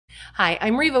Hi,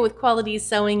 I'm Reva with Quality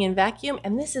Sewing and Vacuum,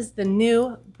 and this is the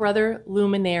new Brother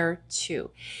Luminaire 2.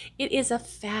 It is a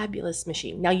fabulous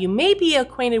machine. Now, you may be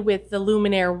acquainted with the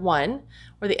Luminaire 1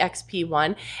 or the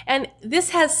XP1, and this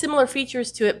has similar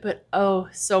features to it, but oh,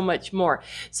 so much more.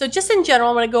 So just in general,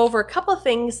 I'm going to go over a couple of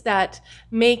things that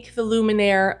make the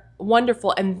Luminaire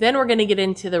wonderful, and then we're going to get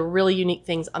into the really unique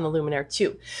things on the Luminaire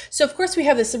 2. So of course we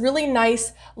have this really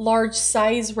nice large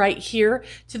size right here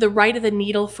to the right of the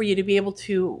needle for you to be able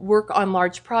to work on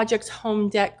large projects, home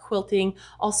deck, quilting,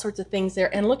 all sorts of things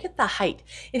there. And look at the height.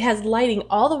 It has lighting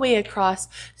all the way across,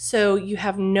 so you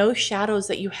have no shadows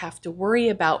that you have to worry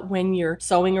about when you're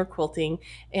sewing or quilting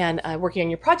and working on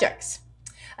your projects.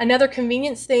 Another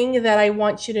convenience thing that I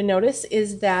want you to notice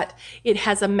is that it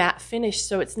has a matte finish,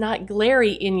 so it's not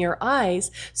glary in your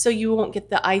eyes, so you won't get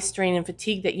the eye strain and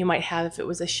fatigue that you might have if it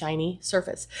was a shiny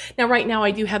surface. Now, right now I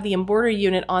do have the embroidery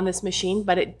unit on this machine,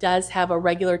 but it does have a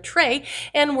regular tray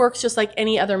and works just like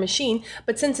any other machine.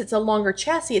 But since it's a longer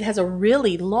chassis, it has a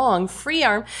really long free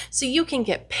arm, so you can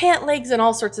get pant legs and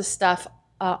all sorts of stuff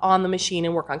on the machine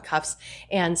and work on cuffs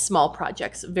and small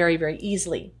projects very, very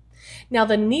easily. Now,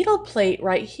 the needle plate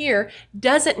right here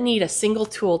doesn't need a single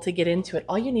tool to get into it.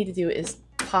 All you need to do is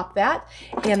pop that,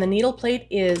 and the needle plate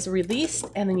is released,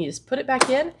 and then you just put it back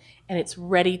in, and it's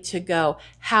ready to go.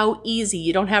 How easy.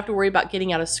 You don't have to worry about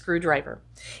getting out a screwdriver.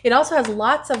 It also has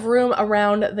lots of room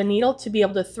around the needle to be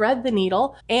able to thread the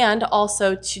needle and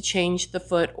also to change the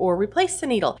foot or replace the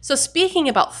needle. So speaking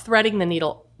about threading the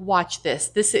needle, watch this.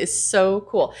 This is so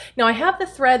cool. Now I have the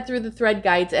thread through the thread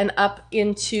guides and up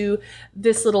into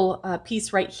this little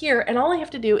piece right here, and all I have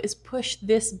to do is push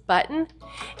this button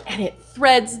and it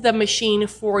threads the machine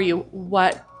for you.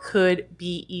 What could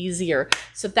be easier?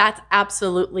 So that's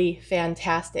absolutely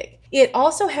fantastic. It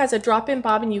also has a drop-in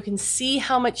bobbin. You can see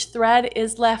how much thread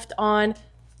is left on.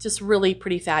 Just really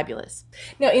pretty fabulous.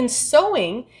 Now in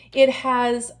sewing, it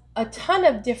has a ton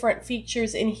of different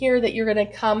features in here that you're going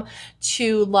to come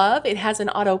to love. It has an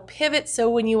auto pivot, so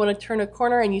when you want to turn a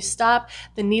corner and you stop,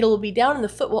 the needle will be down and the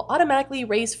foot will automatically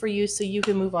raise for you so you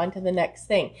can move on to the next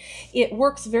thing. It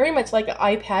works very much like an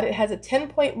iPad. It has a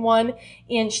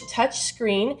 10.1-inch touch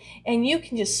screen, and you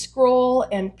can just scroll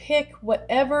and pick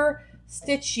whatever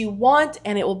stitch you want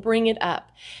and it will bring it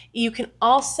up. You can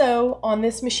also, on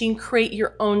this machine, create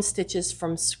your own stitches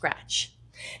from scratch.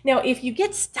 Now, if you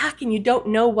get stuck and you don't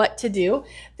know what to do,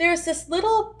 there's this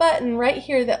little button right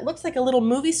here that looks like a little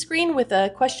movie screen with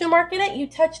a question mark in it. You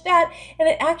touch that and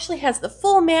it actually has the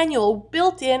full manual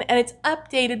built in, and it's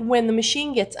updated when the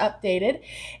machine gets updated.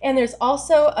 And there's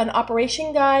also an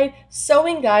operation guide,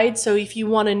 sewing guide, so if you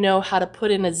want to know how to put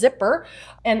in a zipper,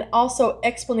 and also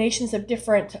explanations of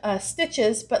different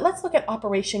stitches. But let's look at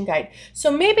operation guide. So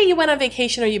maybe you went on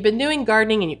vacation or you've been doing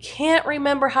gardening and you can't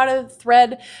remember how to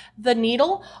thread the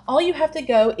needle. All you have to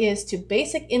go is to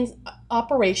basic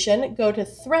operation, go to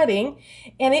threading,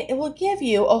 and it will give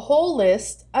you a whole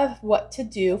list of what to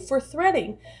do for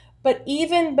threading. But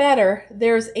even better,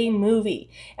 there's a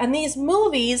movie, and these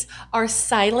movies are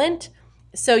silent,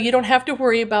 so you don't have to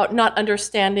worry about not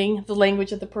understanding the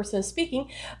language that the person is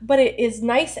speaking, but it is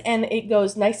nice and it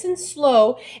goes nice and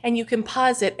slow, and you can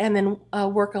pause it and then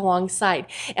work alongside.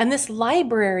 And this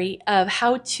library of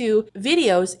how-to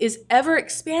videos is ever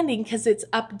expanding because it's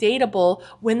updatable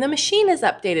when the machine is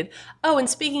updated. Oh, and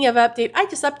speaking of update, I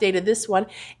just updated this one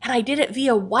and I did it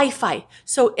via Wi-Fi.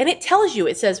 So, and it tells you,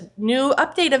 it says new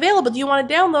update available. Do you want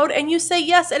to download? And you say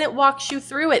yes, and it walks you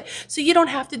through it. So you don't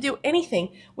have to do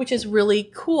anything, which is really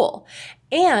cool.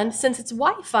 And since it's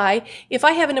Wi-Fi, if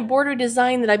I have an embroidery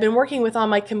design that I've been working with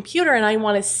on my computer and I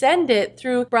want to send it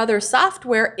through Brother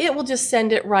software, it will just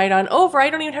send it right on over. I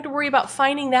don't even have to worry about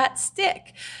finding that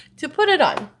stick to put it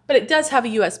on. But it does have a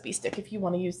USB stick if you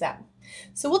want to use that.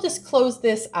 So we'll just close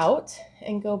this out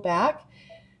and go back.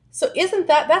 So isn't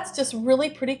that's just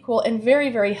really pretty cool and very,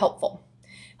 very helpful.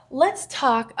 Let's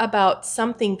talk about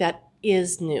something that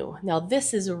is new. Now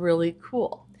this is really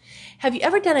cool. Have you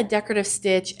ever done a decorative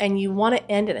stitch and you want to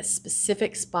end at a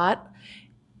specific spot,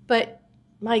 but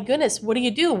my goodness, what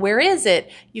do? Where is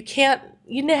it? You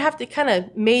have to kind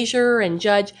of measure and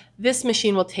judge. This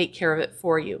machine will take care of it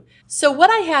for you. So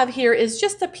what I have here is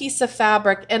just a piece of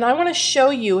fabric, and I want to show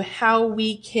you how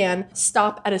we can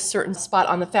stop at a certain spot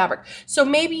on the fabric. So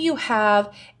maybe you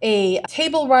have a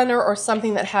table runner or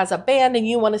something that has a band and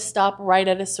you want to stop right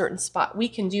at a certain spot. We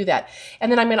can do that.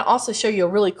 And then I'm going to also show you a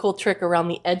really cool trick around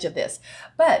the edge of this.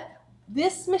 But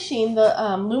this machine, the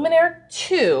Luminaire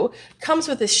 2, comes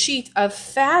with a sheet of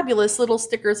fabulous little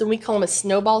stickers, and we call them a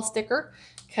snowball sticker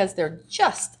because they're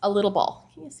just a little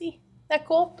ball. Can you see that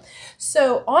cool?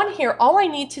 So on here, all I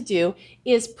need to do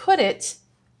is put it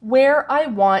where I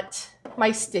want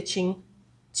my stitching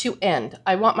to end.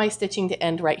 I want my stitching to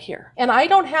end right here. And I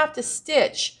don't have to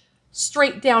stitch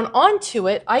straight down onto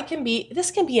it.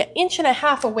 This can be 1.5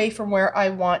 inches away from where I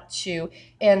want to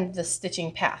end the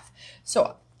stitching path.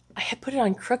 So I had put it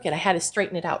on crooked. I had to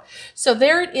straighten it out. So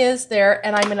there it is there,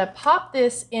 and I'm going to pop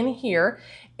this in here,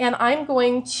 and I'm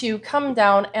going to come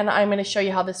down and I'm going to show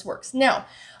you how this works. Now,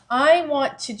 I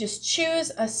want to just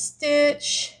choose a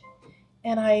stitch,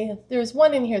 and there's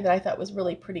one in here that I thought was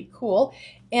really pretty cool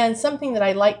and something that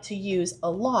I like to use a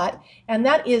lot, and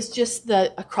that is just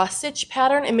a cross stitch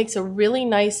pattern. It makes a really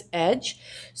nice edge.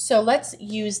 So let's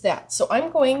use that. So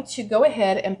I'm going to go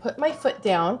ahead and put my foot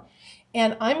down,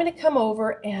 and I'm going to come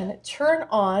over and turn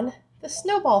on the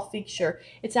snowball feature.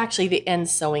 It's actually the end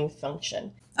sewing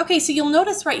function. Okay, so you'll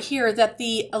notice right here that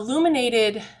the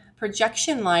illuminated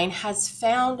projection line has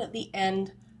found the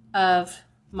end of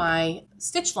my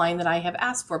stitch line that I have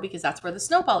asked for, because that's where the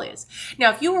snowball is.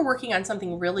 Now, if you were working on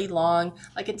something really long,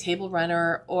 like a table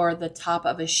runner or the top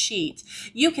of a sheet,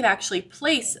 you can actually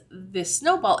place this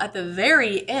snowball at the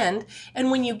very end, and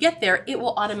when you get there, it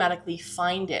will automatically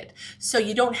find it. So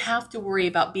you don't have to worry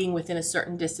about being within a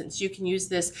certain distance. You can use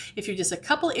this if you're just a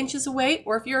couple inches away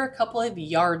or if you're a couple of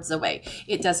yards away.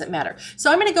 It doesn't matter.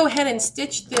 So I'm going to go ahead and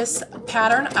stitch this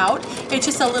pattern out. It's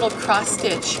just a little cross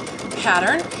stitch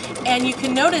pattern, and you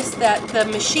can notice that the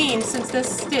machine, since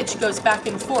this stitch goes back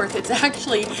and forth, it's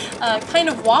actually kind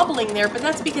of wobbling there, but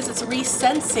that's because it's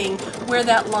resensing where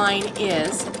that line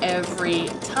is every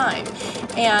time.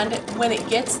 And when it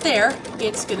gets there,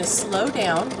 it's going to slow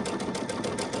down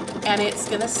and it's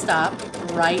going to stop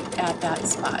right at that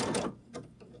spot.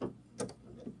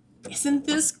 Isn't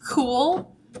this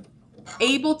cool?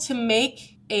 Able to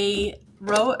make a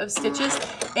row of stitches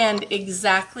and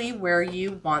exactly where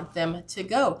you want them to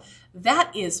go.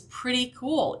 That is pretty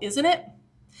cool, isn't it?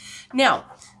 Now,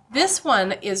 this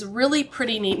one is really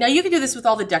pretty neat. Now, you can do this with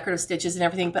all the decorative stitches and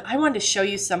everything, but I wanted to show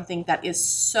you something that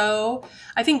is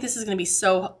I think this is going to be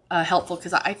so helpful,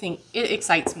 because I think it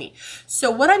excites me.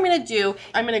 So what I'm going to do,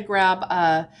 I'm going to grab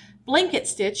a blanket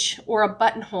stitch or a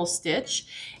buttonhole stitch,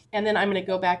 and then I'm going to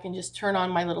go back and just turn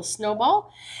on my little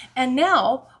snowball. And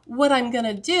now what I'm going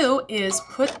to do is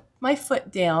put my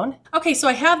foot down. Okay, so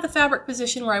I have the fabric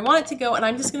position where I want it to go, and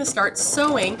I'm just going to start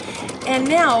sewing. And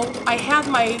now I have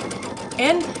my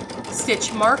end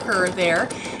stitch marker there,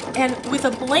 and with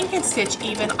a blanket stitch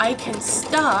even, I can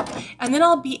stop, and then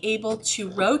I'll be able to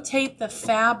rotate the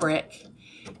fabric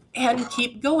and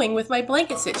keep going with my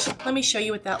blanket stitch. Let me show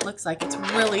you what that looks like. It's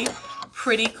really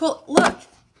pretty cool. Look,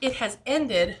 it has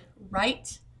ended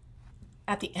right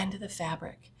at the end of the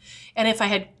fabric. And if I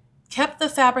had kept the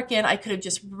fabric in, I could have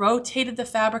just rotated the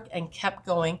fabric and kept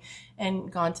going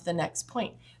and gone to the next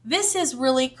point. This is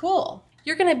really cool.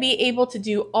 You're going to be able to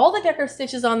do all the decorative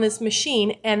stitches on this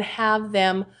machine and have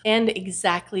them end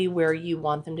exactly where you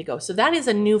want them to go. So that is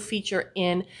a new feature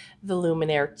in the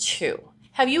Luminaire 2.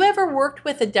 Have you ever worked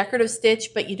with a decorative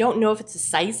stitch but you don't know if it's the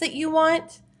size that you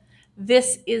want?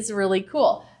 This is really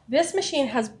cool. This machine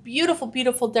has beautiful,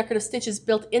 beautiful decorative stitches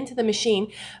built into the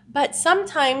machine, but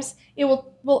sometimes it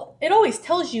always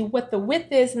tells you what the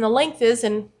width is and the length is,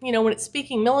 and when it's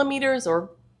speaking millimeters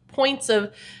or points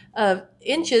of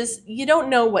inches, you don't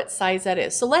know what size that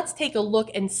is. So let's take a look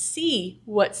and see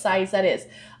what size that is.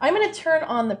 I'm going to turn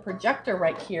on the projector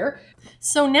right here.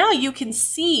 So now you can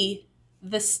see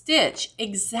the stitch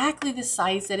exactly the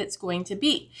size that it's going to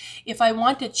be. If I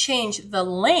want to change the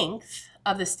length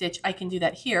of the stitch, I can do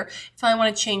that here. If I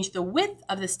want to change the width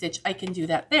of the stitch, I can do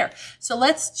that there. So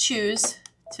let's choose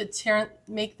to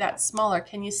make that smaller.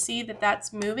 Can you see that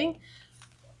that's moving?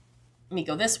 Let me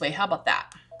go this way. How about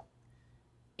that?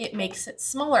 It makes it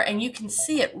smaller, and you can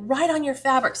see it right on your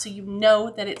fabric, so you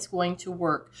know that it's going to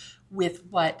work with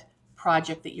what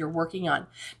project that you're working on.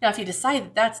 Now, if you decide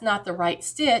that that's not the right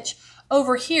stitch,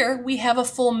 over here we have a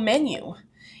full menu,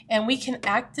 and we can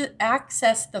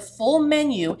access the full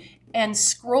menu and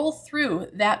scroll through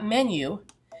that menu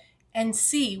and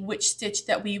see which stitch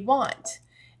that we want.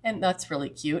 And that's really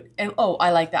cute. And oh, I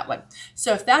like that one.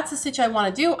 So if that's the stitch I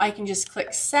want to do, I can just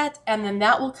click set, and then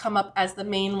that will come up as the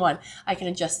main one. I can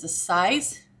adjust the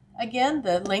size, again,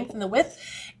 the length and the width.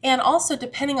 And also,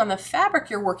 depending on the fabric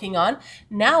you're working on,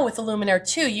 now with the Luminaire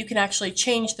 2, you can actually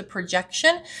change the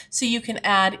projection. So you can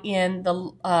add in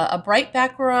a bright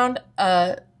background,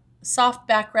 a soft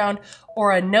background,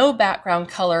 or a no background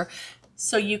color,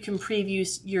 so you can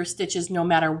preview your stitches no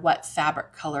matter what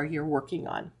fabric color you're working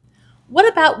on. What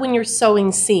about when you're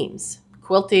sewing seams,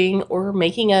 quilting, or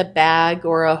making a bag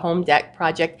or a home deck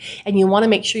project, and you want to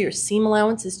make sure your seam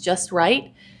allowance is just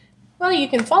right? Well, you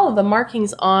can follow the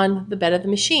markings on the bed of the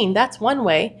machine. That's one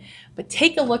way. But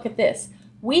take a look at this.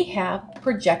 We have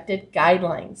projected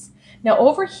guidelines. Now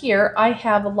over here, I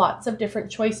have lots of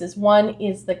different choices. One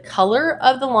is the color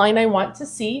of the line I want to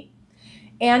see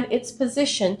and its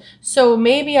position. So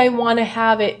maybe I want to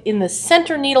have it in the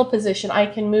center needle position. I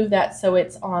can move that so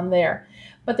it's on there.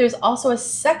 But there's also a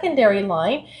secondary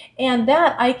line, and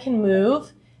that I can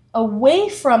move away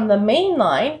from the main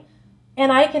line,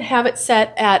 and I can have it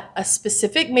set at a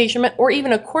specific measurement, or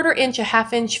even a 1/4 inch, a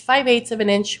 1/2 inch, 5/8 of an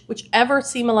inch, whichever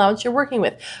seam allowance you're working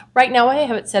with. Right now I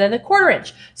have it set at a 1/4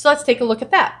 inch. So let's take a look at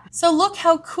that. So look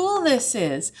how cool this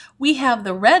is. We have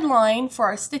the red line for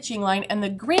our stitching line and the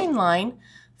green line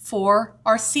for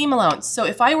our seam allowance. So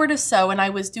if I were to sew and I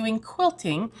was doing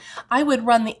quilting, I would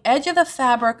run the edge of the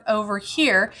fabric over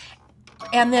here,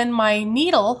 and then my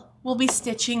needle will be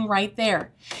stitching right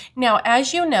there. Now,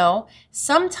 as you know,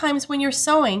 sometimes when you're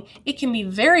sewing, it can be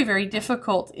very, very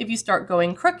difficult if you start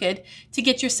going crooked to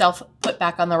get yourself put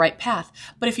back on the right path.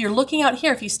 But if you're looking out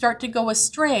here, if you start to go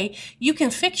astray, you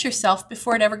can fix yourself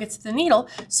before it ever gets to the needle,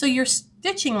 so your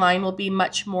stitching line will be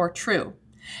much more true.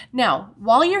 Now,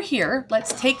 while you're here,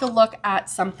 let's take a look at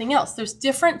something else. There's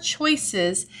different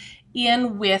choices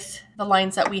in with the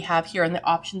lines that we have here and the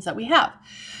options that we have.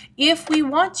 If we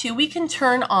want to, we can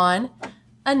turn on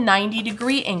a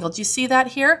 90-degree angle. Do you see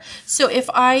that here? So if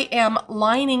I am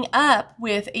lining up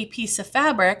with a piece of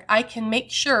fabric, I can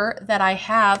make sure that I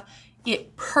have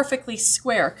it perfectly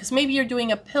square, because maybe you're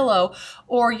doing a pillow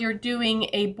or you're doing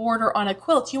a border on a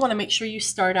quilt. You want to make sure you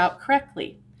start out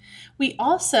correctly. We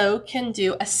also can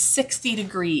do a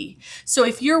 60-degree. So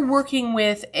if you're working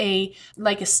with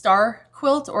like a star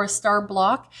quilt or a star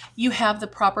block, you have the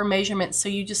proper measurements. So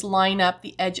you just line up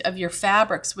the edge of your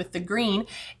fabrics with the green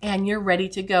and you're ready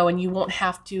to go, and you won't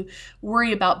have to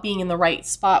worry about being in the right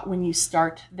spot when you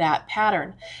start that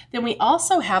pattern. Then we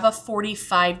also have a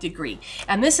 45-degree,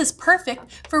 and this is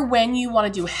perfect for when you want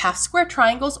to do half square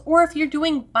triangles, or if you're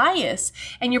doing bias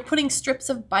and you're putting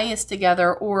strips of bias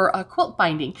together or a quilt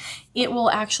binding. It will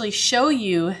actually show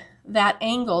you that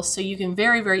angle, so you can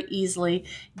very, very easily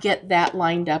get that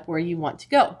lined up where you want to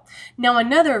go. Now,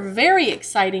 another very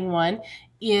exciting one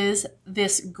is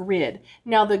this grid.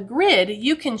 Now, the grid,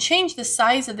 you can change the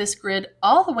size of this grid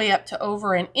all the way up to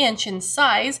over 1 inch in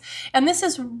size, and this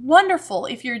is wonderful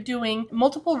if you're doing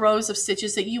multiple rows of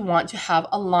stitches that you want to have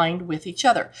aligned with each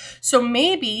other. So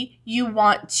maybe you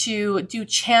want to do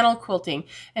channel quilting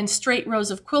and straight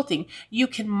rows of quilting. You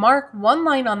can mark one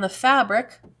line on the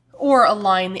fabric, or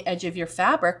align the edge of your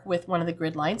fabric with one of the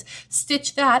grid lines,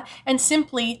 stitch that, and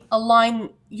simply align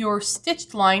your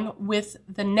stitched line with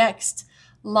the next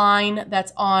line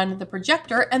that's on the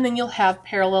projector, and then you'll have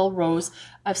parallel rows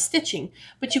of stitching.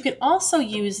 But you can also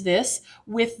use this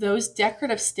with those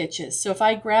decorative stitches. So if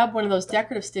I grab one of those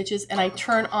decorative stitches and I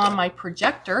turn on my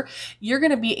projector, you're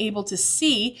going to be able to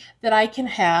see that I can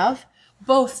have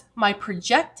both my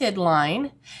projected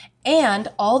line and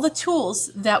all the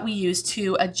tools that we use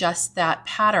to adjust that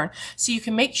pattern, so you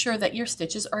can make sure that your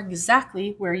stitches are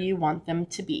exactly where you want them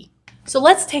to be. So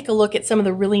let's take a look at some of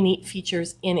the really neat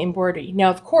features in embroidery. Now,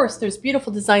 of course, there's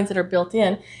beautiful designs that are built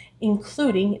in,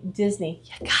 including Disney.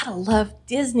 You gotta love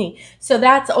Disney. So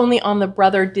that's only on the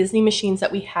Brother Disney machines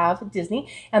that we have,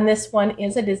 Disney, and this one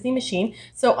is a Disney machine.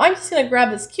 So I'm just gonna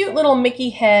grab this cute little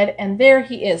Mickey head, and there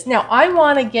he is. Now, I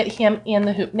wanna get him in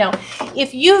the hoop. Now,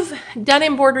 if you've done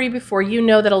embroidery before, you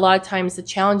know that a lot of times the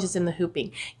challenge is in the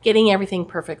hooping, getting everything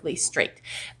perfectly straight.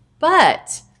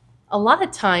 But a lot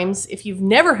of times, if you've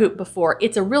never hooped before,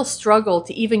 it's a real struggle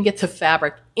to even get the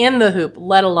fabric in the hoop,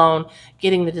 let alone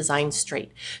getting the design straight.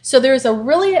 So there's a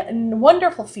really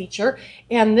wonderful feature,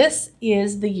 and this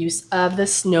is the use of the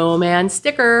snowman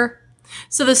sticker.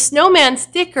 So the snowman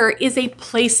sticker is a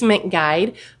placement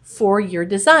guide for your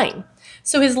design.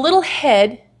 So his little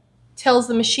head tells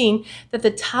the machine that the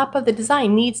top of the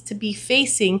design needs to be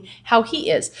facing how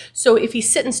he is. So if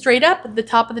he's sitting straight up, the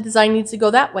top of the design needs to go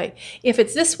that way. If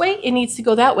it's this way, it needs to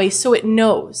go that way, so it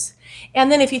knows.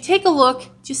 And then if you take a look,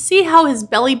 do you see how his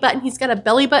belly button, he's got a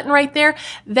belly button right there?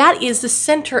 That is the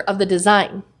center of the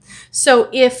design. So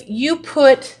if you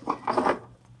put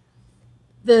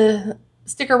the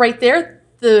sticker right there,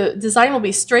 the design will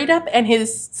be straight up and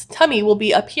his tummy will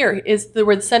be up here,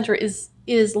 where the center is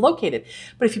located.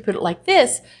 But if you put it like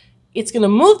this, it's going to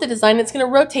move the design, it's going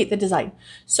to rotate the design.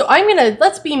 So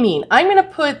let's be mean. I'm going to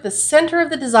put the center of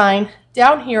the design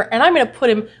down here, and I'm going to put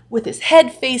him with his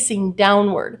head facing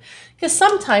downward, because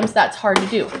sometimes that's hard to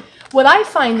do. What I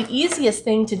find the easiest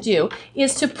thing to do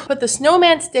is to put the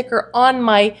snowman sticker on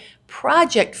my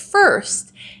project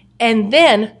first, and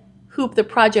then hoop the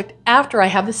project after I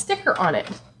have the sticker on it.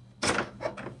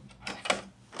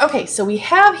 Okay, so we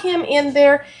have him in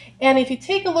there, and if you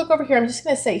take a look over here, I'm just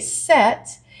going to say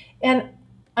set, and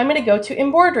I'm going to go to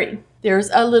embroidery. There's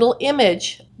a little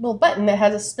image, little button that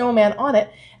has a snowman on it,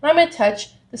 and I'm going to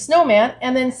touch the snowman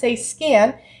and then say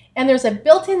scan, and there's a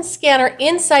built-in scanner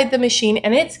inside the machine,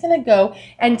 and it's going to go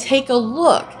and take a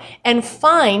look and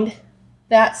find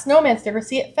that snowman sticker.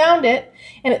 See, it found it,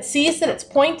 and it sees that it's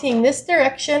pointing this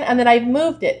direction and that I've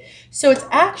moved it. So it's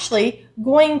actually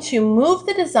going to move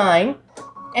the design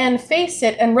and face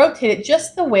it and rotate it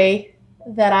just the way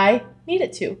that I need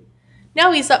it to.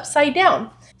 Now he's upside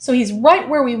down. So he's right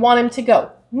where we want him to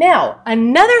go. Now,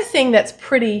 another thing that's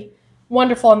pretty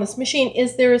wonderful on this machine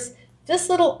is there's this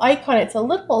little icon. It's a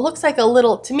little, it looks like a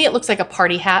little, to me it looks like a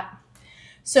party hat.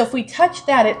 So if we touch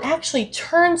that, it actually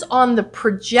turns on the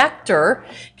projector,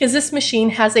 because this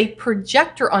machine has a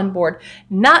projector on board,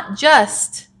 not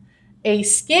just a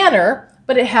scanner,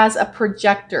 but it has a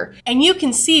projector. And you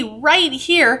can see right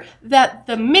here that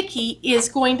the Mickey is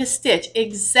going to stitch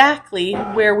exactly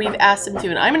where we've asked him to.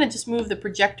 And I'm going to just move the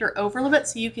projector over a little bit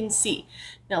so you can see.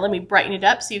 Now let me brighten it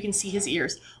up so you can see his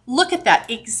ears. Look at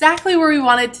that, exactly where we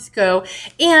wanted to go.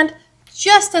 And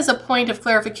just as a point of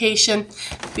clarification,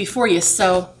 before you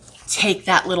sew, take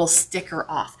that little sticker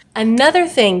off. Another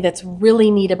thing that's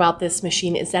really neat about this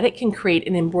machine is that it can create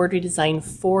an embroidery design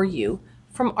for you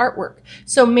from artwork.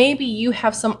 So maybe you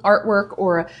have some artwork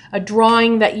or a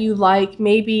drawing that you like.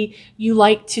 Maybe you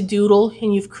like to doodle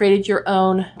and you've created your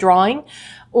own drawing.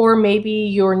 Or maybe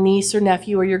your niece or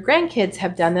nephew or your grandkids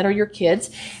have done that, or your kids.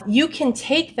 You can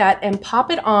take that and pop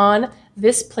it on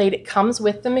this plate. It comes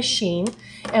with the machine,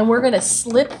 and we're going to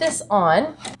slip this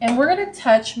on, and we're going to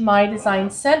touch my design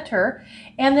center,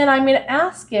 and then I'm going to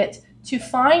ask it to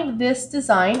find this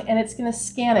design, and it's going to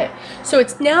scan it. So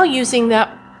it's now using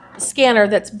that scanner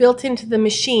that's built into the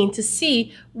machine to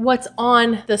see what's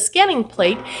on the scanning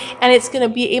plate, and it's going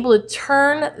to be able to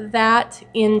turn that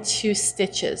into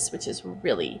stitches, which is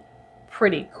really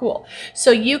pretty cool.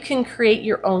 So you can create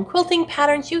your own quilting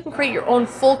patterns, you can create your own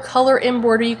full color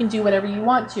embroidery, you can do whatever you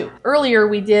want to. Earlier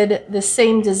we did the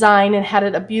same design and had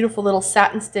it a beautiful little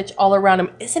satin stitch all around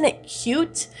him. Isn't it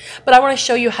cute? But I want to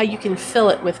show you how you can fill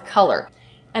it with color.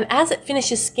 And as it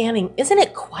finishes scanning, isn't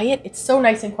it quiet? It's so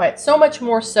nice and quiet, so much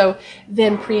more so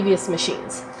than previous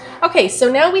machines. Okay,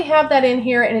 so now we have that in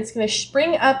here, and it's going to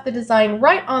bring up the design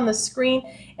right on the screen,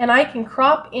 and I can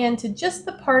crop into just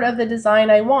the part of the design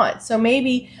I want. So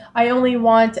maybe I only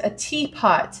want a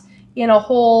teapot in a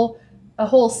whole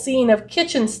scene of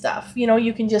kitchen stuff. You know,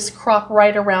 you can just crop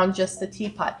right around just the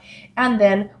teapot. And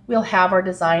then we'll have our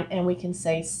design, and we can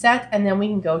say set, and then we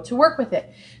can go to work with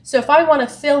it. So if I want to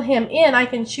fill him in, I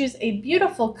can choose a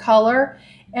beautiful color,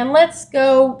 and let's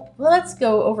go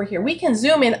over here. We can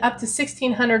zoom in up to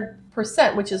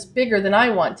 1600%, which is bigger than I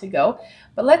want to go.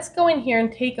 But let's go in here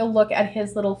and take a look at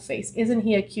his little face. Isn't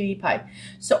he a cutie pie?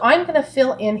 So I'm going to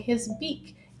fill in his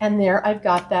beak. And there, I've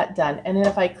got that done. And then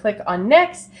if I click on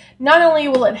next, not only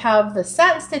will it have the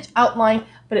satin stitch outline,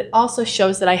 but it also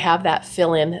shows that I have that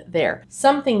fill in there.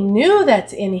 Something new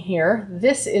that's in here,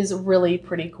 this is really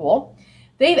pretty cool.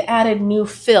 They've added new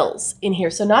fills in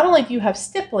here. So not only do you have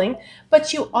stippling,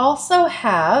 but you also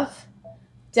have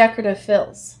decorative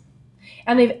fills.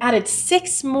 And they've added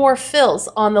 6 more fills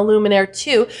on the Luminaire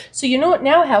 2. So you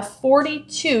now have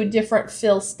 42 different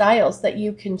fill styles that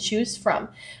you can choose from.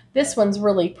 This one's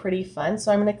really pretty fun,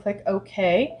 so I'm going to click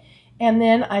OK, and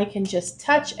then I can just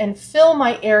touch and fill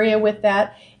my area with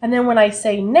that, and then when I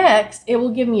say next, it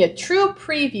will give me a true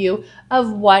preview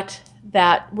of what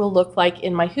that will look like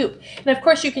in my hoop. And of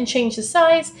course you can change the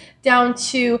size down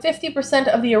to 50%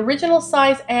 of the original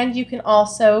size, and you can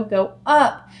also go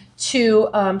up to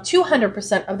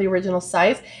 200% of the original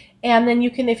size. And then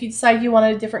you can, if you decide you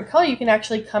wanted a different color, you can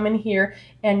actually come in here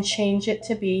and change it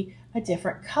to be a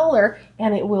different color,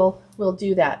 and it will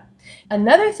do that.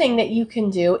 Another thing that you can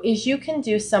do is you can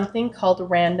do something called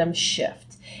random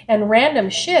shift. And random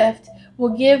shift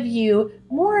will give you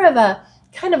more of a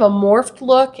kind of a morphed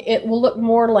look. It will look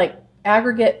more like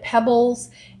aggregate pebbles,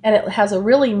 and it has a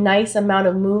really nice amount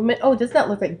of movement. Oh, doesn't that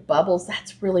look like bubbles?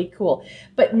 That's really cool.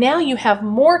 But now you have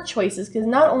more choices, because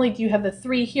not only do you have the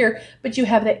 3 here, but you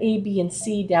have the A, B, and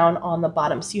C down on the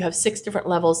bottom. So you have 6 different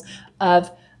levels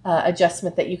of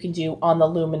adjustment that you can do on the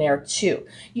Luminaire 2.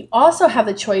 You also have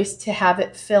the choice to have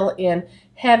it fill in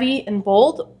heavy and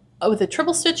bold with a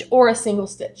triple stitch or a single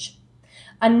stitch.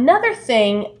 Another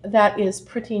thing that is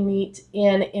pretty neat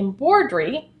in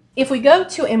embroidery, if we go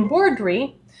to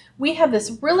embroidery, we have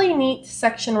this really neat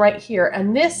section right here,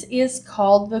 and this is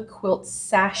called the quilt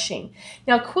sashing.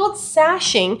 Now, quilt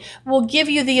sashing will give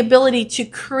you the ability to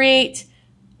create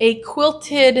a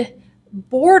quilted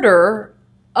border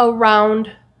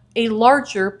around a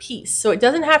larger piece. So it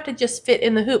doesn't have to just fit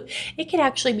in the hoop. It can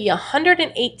actually be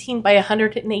 118 by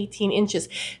 118 inches.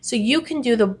 So you can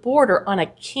do the border on a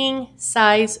king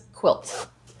size quilt.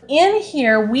 In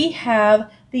here we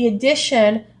have the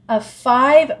addition of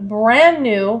 5 brand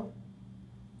new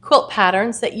quilt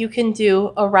patterns that you can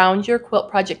do around your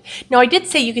quilt project. Now I did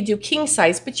say you could do king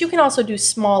size, but you can also do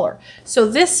smaller. So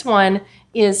this one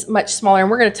is much smaller, and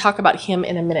we're going to talk about him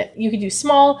in a minute. You could do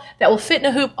small that will fit in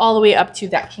a hoop all the way up to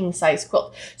that king size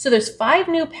quilt. So there's 5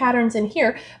 new patterns in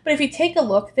here, but if you take a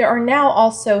look, there are now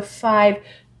also 5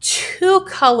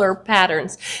 2-color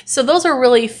patterns. So those are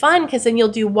really fun because then you'll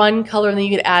do one color and then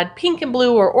you could add pink and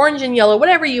blue or orange and yellow,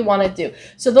 whatever you want to do.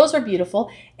 So those are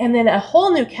beautiful. And then a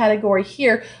whole new category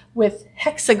here with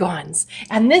hexagons.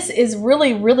 And this is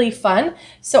really, really fun.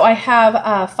 So I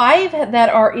have 5 that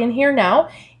are in here now.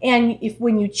 And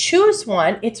when you choose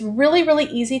one, it's really, really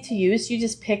easy to use. You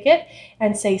just pick it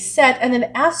and say set, and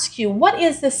then ask you, what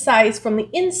is the size from the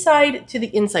inside to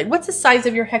the inside? What's the size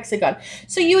of your hexagon?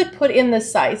 So you would put in the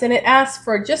size, and it asks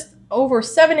for just over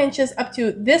 7 inches up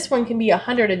to, this one can be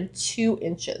 102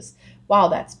 inches. Wow,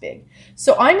 that's big.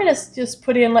 So I'm going to just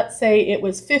put in, let's say it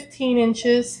was 15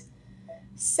 inches.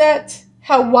 Set.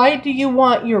 How wide do you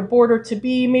want your border to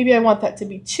be? Maybe I want that to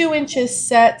be 2 inches.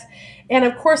 Set. And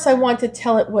of course I want to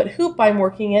tell it what hoop I'm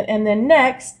working in, and then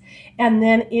next, and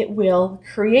then it will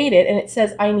create it. And it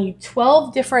says I need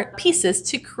 12 different pieces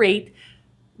to create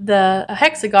the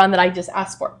hexagon that I just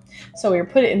asked for. So we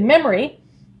put it in memory,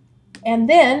 and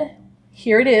then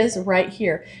here it is right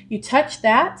here. You touch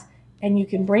that and you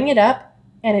can bring it up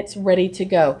and it's ready to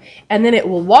go. And then it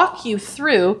will walk you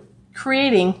through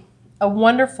creating a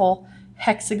wonderful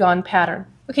hexagon pattern.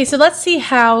 Okay, so let's see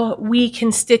how we can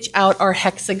stitch out our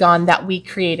hexagon that we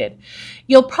created.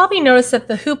 You'll probably notice that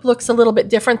the hoop looks a little bit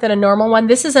different than a normal one.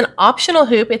 This is an optional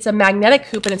hoop. It's a magnetic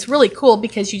hoop, and it's really cool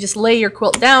because you just lay your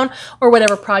quilt down or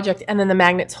whatever project, and then the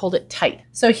magnets hold it tight.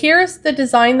 So here's the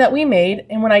design that we made,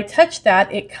 and when I touch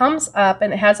that, it comes up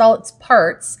and it has all its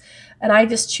parts. And I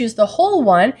just choose the whole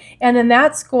one, and then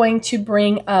that's going to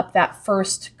bring up that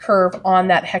first curve on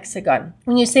that hexagon.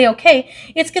 When you say okay,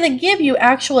 it's going to give you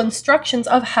actual instructions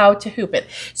of how to hoop it.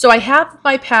 So I have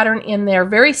my pattern in there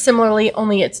very similarly,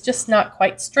 only it's just not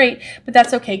quite straight, but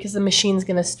that's okay because the machine's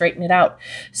going to straighten it out.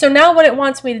 So now what it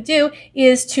wants me to do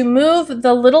is to move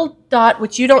the little dot,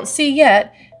 which you don't see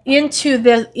yet, into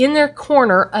the inner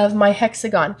corner of my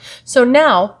hexagon. So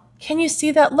now, can you see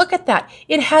that? Look at that.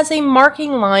 It has a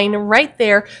marking line right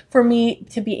there for me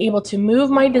to be able to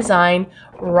move my design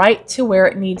right to where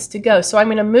it needs to go. So I'm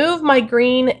going to move my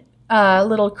green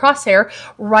little crosshair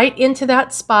right into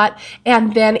that spot,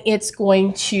 and then it's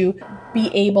going to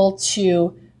be able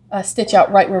to stitch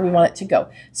out right where we want it to go.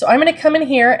 So I'm going to come in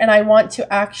here and I want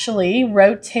to actually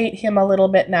rotate him a little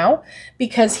bit now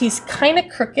because he's kind of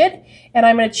crooked, and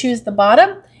I'm going to choose the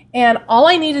bottom. And all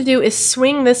I need to do is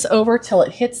swing this over till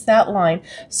it hits that line.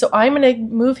 So I'm going to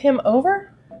move him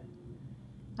over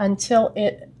until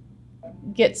it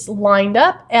gets lined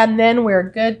up, and then we're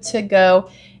good to go.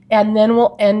 And then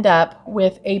we'll end up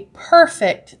with a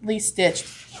perfectly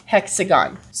stitched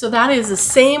hexagon. So that is the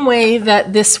same way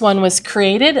that this one was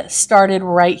created. Started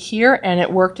right here, and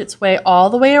it worked its way all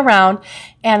the way around,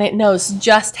 and it knows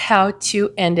just how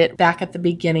to end it back at the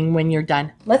beginning when you're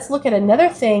done. Let's look at another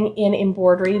thing in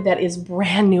embroidery that is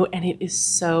brand new, and it is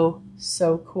so,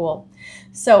 so cool.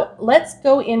 So let's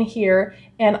go in here,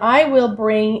 and I will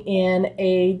bring in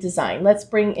a design. Let's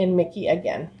bring in Mickey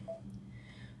again.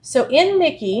 So in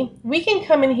Mickey, we can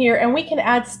come in here and we can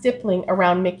add stippling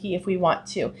around Mickey if we want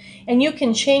to. And you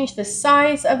can change the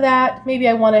size of that. Maybe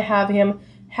I want to have him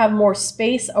have more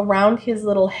space around his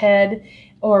little head,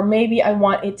 or maybe I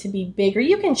want it to be bigger.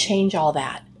 You can change all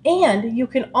that. And you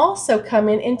can also come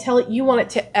in and tell it you want it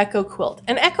to echo quilt.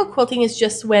 And echo quilting is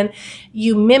just when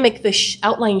you mimic the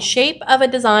outline shape of a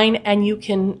design, and you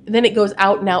can, then it goes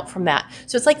out and out from that.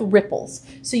 So it's like ripples.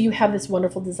 So you have this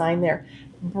wonderful design there.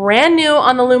 Brand new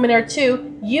on the Luminaire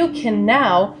 2, you can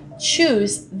now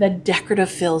choose the decorative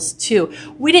fills too.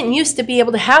 We didn't used to be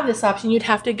able to have this option. You'd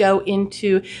have to go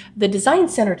into the design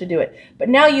center to do it. But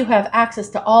now you have access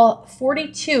to all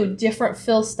 42 different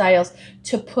fill styles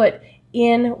to put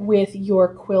in with your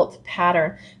quilt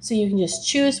pattern. So you can just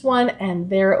choose one,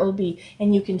 and there it will be.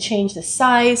 And you can change the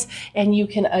size, and you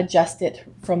can adjust it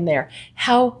from there.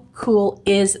 How cool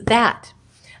is that?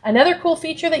 Another cool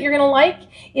feature that you're going to like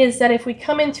is that if we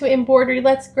come into embroidery,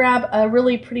 let's grab a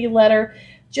really pretty letter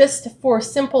just for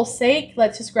simple sake.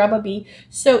 Let's just grab a B.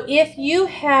 So if you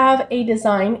have a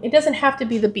design, it doesn't have to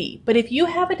be the B, but if you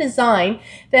have a design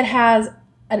that has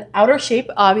an outer shape.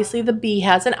 Obviously the B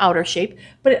has an outer shape,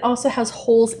 but it also has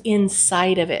holes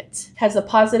inside of it. It has the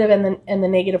positive and the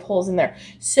negative holes in there.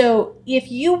 So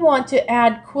if you want to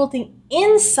add quilting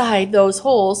inside those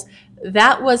holes,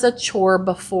 that was a chore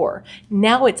before.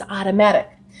 Now it's automatic.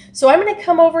 So I'm going to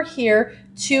come over here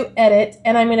to edit,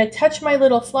 and I'm going to touch my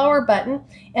little flower button,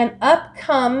 and up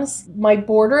comes my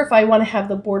border if I want to have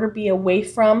the border be away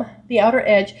from the outer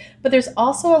edge. But there's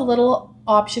also a little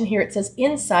option here. It says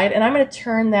inside, and I'm going to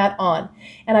turn that on,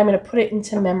 and I'm going to put it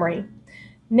into memory.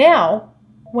 Now,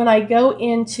 when I go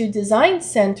into Design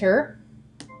Center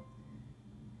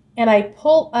and I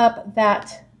pull up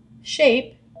that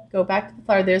shape, go back to the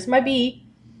flower, there's my B,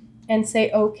 and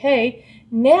say OK.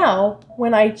 Now,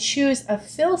 when I choose a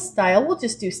fill style, we'll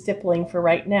just do stippling for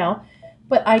right now,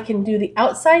 but I can do the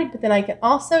outside, but then I can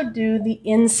also do the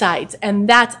insides, and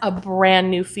that's a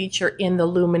brand new feature in the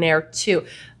Luminaire 2,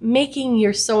 making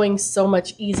your sewing so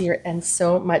much easier and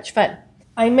so much fun.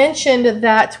 I mentioned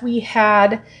that we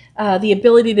had the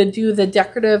ability to do the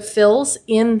decorative fills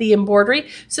in the embroidery,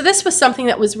 so this was something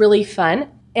that was really fun,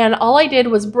 and all I did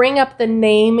was bring up the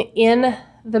name in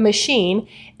the machine,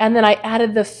 and then I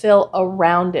added the fill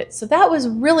around it. So that was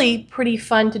really pretty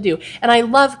fun to do. And I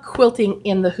love quilting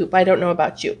in the hoop. I don't know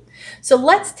about you. So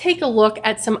let's take a look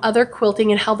at some other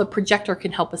quilting and how the projector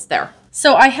can help us there.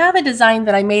 So I have a design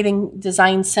that I made in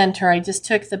Design Center. I just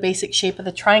took the basic shape of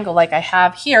the triangle like I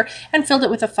have here and filled it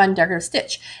with a fun decorative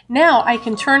stitch. Now I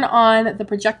can turn on the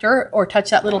projector or touch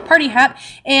that little party hat,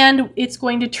 and it's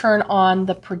going to turn on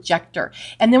the projector.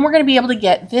 And then we're going to be able to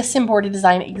get this embroidery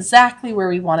design exactly where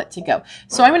we want it to go.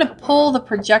 So I'm going to pull the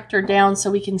projector down so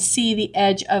we can see the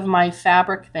edge of my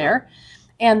fabric there.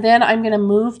 And then I'm going to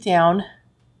move down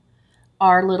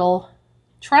our little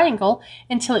triangle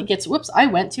until it gets, whoops, I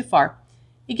went too far.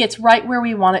 It gets right where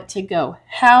we want it to go.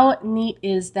 How neat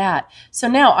is that? So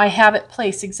now I have it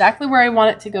placed exactly where I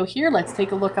want it to go here. Let's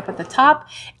take a look up at the top,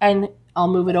 and I'll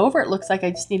move it over. It looks like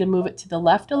I just need to move it to the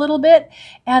left a little bit,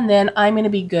 and then I'm going to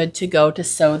be good to go to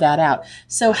sew that out.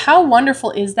 So how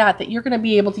wonderful is that, that you're going to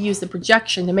be able to use the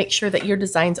projection to make sure that your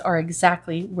designs are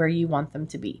exactly where you want them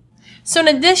to be. So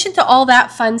in addition to all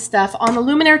that fun stuff, on the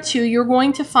Luminaire 2, you're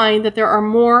going to find that there are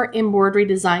more embroidery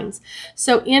designs.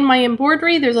 So in my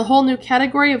embroidery, there's a whole new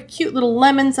category of cute little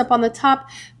lemons up on the top,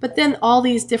 but then all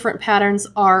these different patterns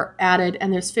are added,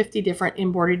 and there's 50 different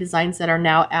embroidery designs that are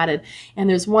now added. And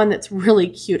there's one that's really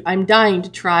cute I'm dying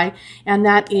to try, and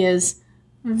that is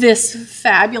this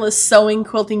fabulous sewing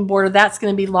quilting border. That's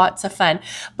going to be lots of fun.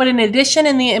 But in addition,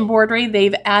 in the embroidery,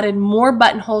 they've added more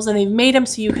buttonholes, and they've made them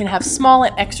so you can have small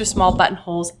and extra small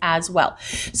buttonholes as well.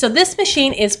 So this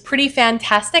machine is pretty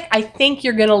fantastic. I think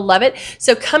you're going to love it.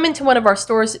 So come into one of our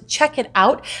stores, check it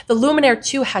out. The Luminaire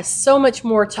 2 has so much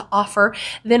more to offer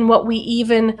than what we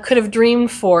even could have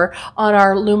dreamed for on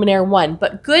our Luminaire 1.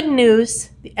 But good news,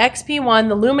 the XP1,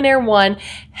 the Luminaire 1,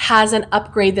 has an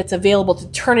upgrade that's available to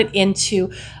turn it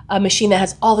into a machine that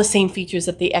has all the same features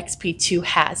that the XP2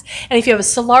 has. And if you have a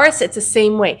Solaris, it's the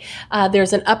same way.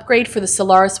 There's an upgrade for the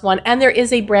Solaris 1, and there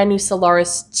is a brand new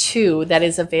Solaris 2 that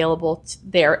is available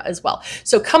there as well.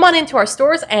 So come on into our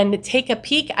stores and take a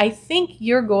peek. I think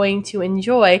you're going to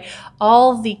enjoy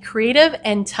all the creative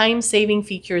and time-saving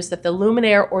features that the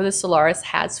Luminaire or the Solaris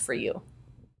has for you.